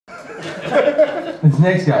This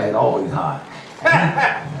next guy is always hot.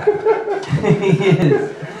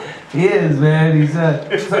 He is, man. He's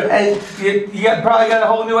and you probably got a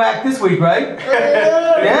whole new act this week, right?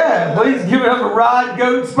 Yeah. Please give it up for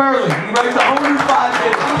Goat Sperling. He makes a whole new 5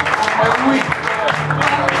 minutes every week.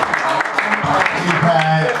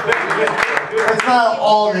 It's not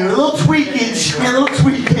all new. A little tweakage. Yeah, a little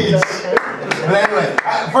tweakage. But anyway,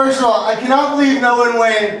 first of all, I cannot believe no one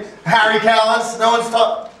went Harry Callis. No one's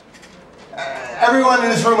talked. Everyone in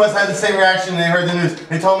this room must have the same reaction when they heard the news.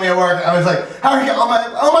 They told me at work, I was like, Harry, oh my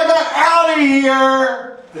God, out of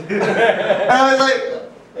here! And I was like,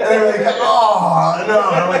 and they were like, oh no.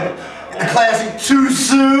 And I'm like, the classic, too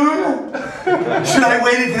soon? Should I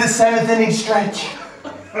wait until the 7th inning stretch?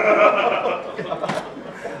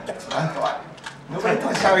 That's what I thought. Nobody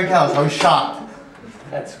touched Harry Callis. I was shocked.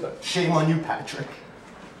 That's what. Shame on you, Patrick.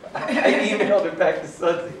 I emailed it back to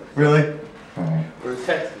Sudsy. Really? Or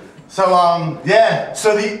texted. So, yeah,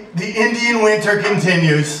 so the Indian winter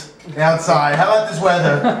continues outside. How about this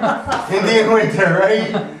weather? Indian winter,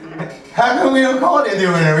 right? How come we don't call it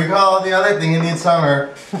Indian winter? We call it the other thing, Indian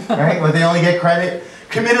summer, right? Where they only get credit.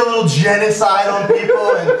 Commit a little genocide on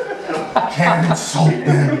people and can't insult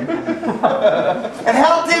them. And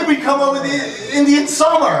how did we come up with the Indian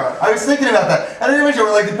summer? I was thinking about that. And then we're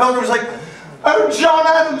like, the Pilgrim was like, oh, John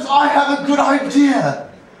Adams, I have a good idea.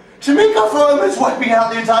 To make up for almost wiping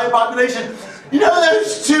out the entire population. You know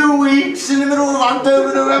those 2 weeks in the middle of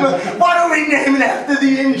October, November? Why don't we name it after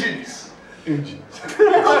the Indians? Indians.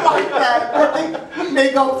 I like that. I think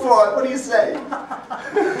make up for it. What do you say?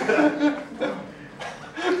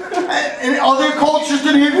 And other cultures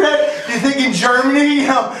didn't hear that? Do you think in Germany,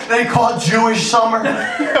 they call it Jewish summer?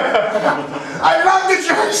 I love the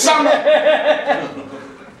Jewish summer!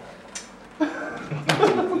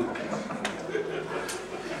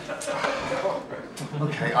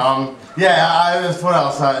 Okay, yeah, what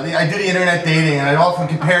else? I do the internet dating, and I often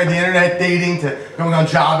compare the internet dating to going on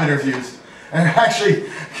job interviews. And I actually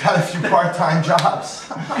got a few part-time jobs.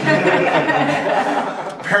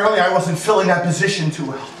 Apparently I wasn't filling that position too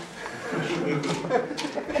well.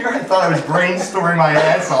 Here I thought I was brainstorming my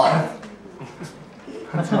ass off.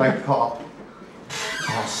 That's what I call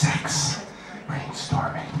all sex.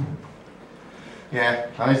 Brainstorming. Yeah,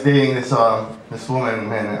 I was dating this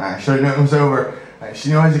woman, and I should have known it was over. She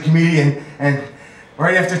knew I was a comedian, and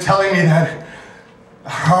right after telling me that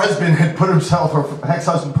her husband had put himself, her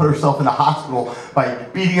ex-husband put herself in the hospital by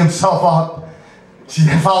beating himself up, she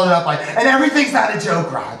then followed it up by, and everything's not a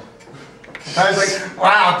joke, Rod. And I was like,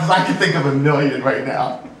 wow, because I could think of a million right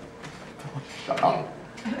now. Shut up.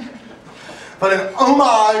 But an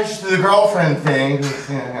homage to the girlfriend thing,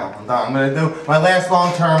 I'm done. I'm going to do my last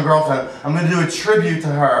long-term girlfriend. I'm going to do a tribute to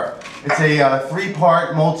her. It's a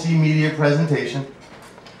 3-part multimedia presentation.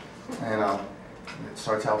 And it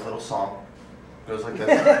starts out with a little song. It goes like this.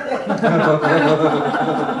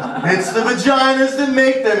 It's the vaginas that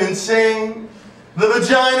make them insane. The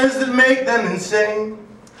vaginas that make them insane.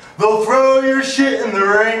 They'll throw your shit in the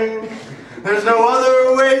rain. There's no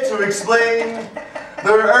other way to explain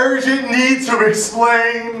their urgent need to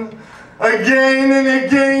explain again and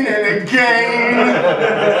again and again.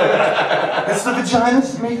 It's the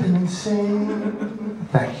vaginas that make them insane.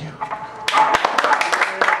 Thank you.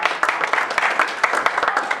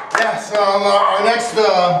 Yes, our next is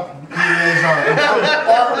our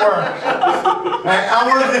artwork. I'm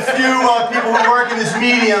one of the few people who work in this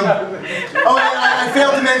medium. Oh, I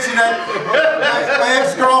failed to mention that my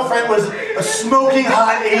ex-girlfriend was a smoking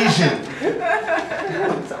hot Asian.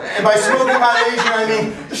 And by smoking hot Asian, I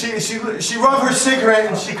mean she rubbed her cigarette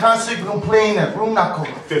and she constantly complained that room not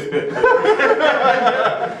cold.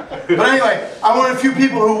 But anyway, I'm one of the few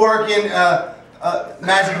people who work in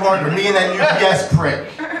Magic Marker, me and that UPS prick.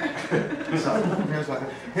 So,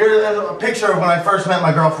 here's a picture of when I first met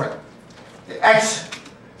my girlfriend.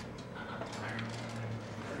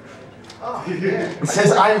 Oh, yeah. It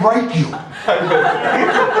says, I write you.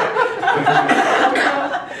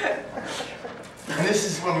 And this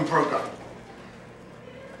is when we broke up.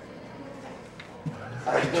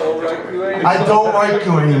 I don't write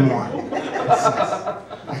you anymore. It says,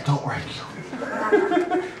 I don't write you.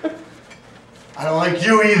 I don't like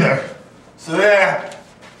you either. So there.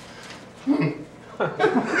 Our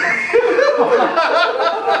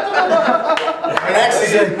next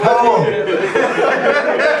is a poem.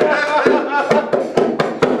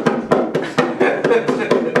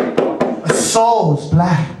 A soul was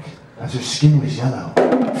black as her skin was yellow.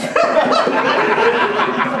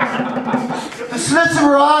 The slits of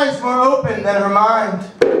her eyes were open than her mind.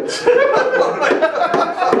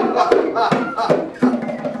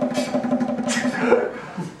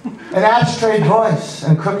 an ashtray voice,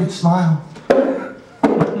 and crooked smile.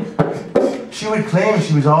 She would claim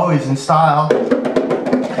she was always in style.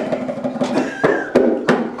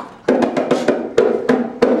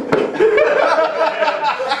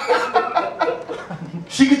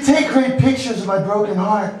 She could take great pictures of my broken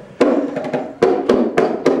heart.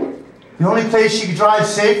 The only place she could drive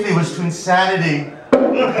safely was to insanity.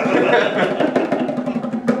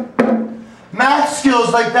 Math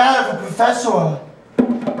skills like that of a professor.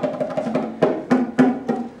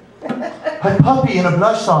 Her puppy in a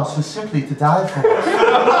blush sauce was simply to die for.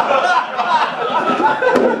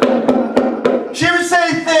 She would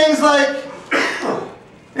say things like,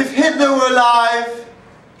 if Hitler were alive,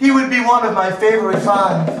 he would be one of my favorite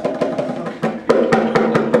 5.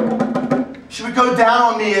 She would go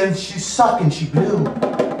down on me and she'd suck and she blew.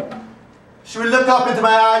 She would look up into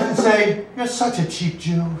my eyes and say, you're such a cheap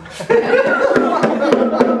Jew.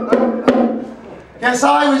 Yes,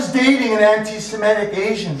 I was dating an anti-Semitic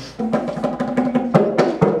Asian.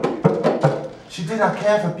 She did not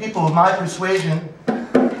care for people of my persuasion.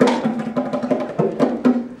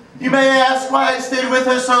 You may ask why I stayed with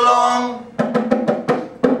her so long.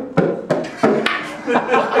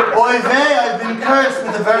 Oy vey, I've been cursed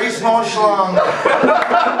with a very small schlong.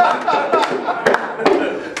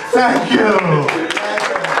 Thank you.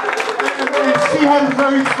 She had a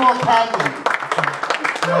very small cavity.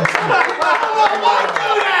 Why do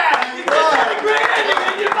that? You just had a great ending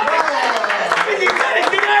and you said it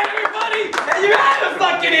good night, everybody, and you're out of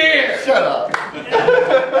fucking here. Shut up.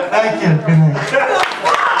 Thank you. Good night.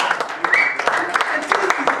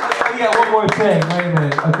 Yeah, one more thing. Wait a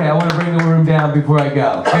minute. Okay, I want to bring the room down before I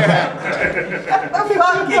go. Okay.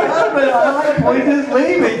 Fucking husband, we just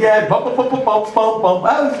leave it yet. Bump, bump, bump, bump, bump, bump.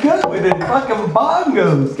 That was good with the fucking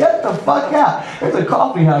bongos. Get the fuck out. There's a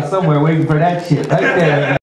coffee house somewhere waiting for that shit right there.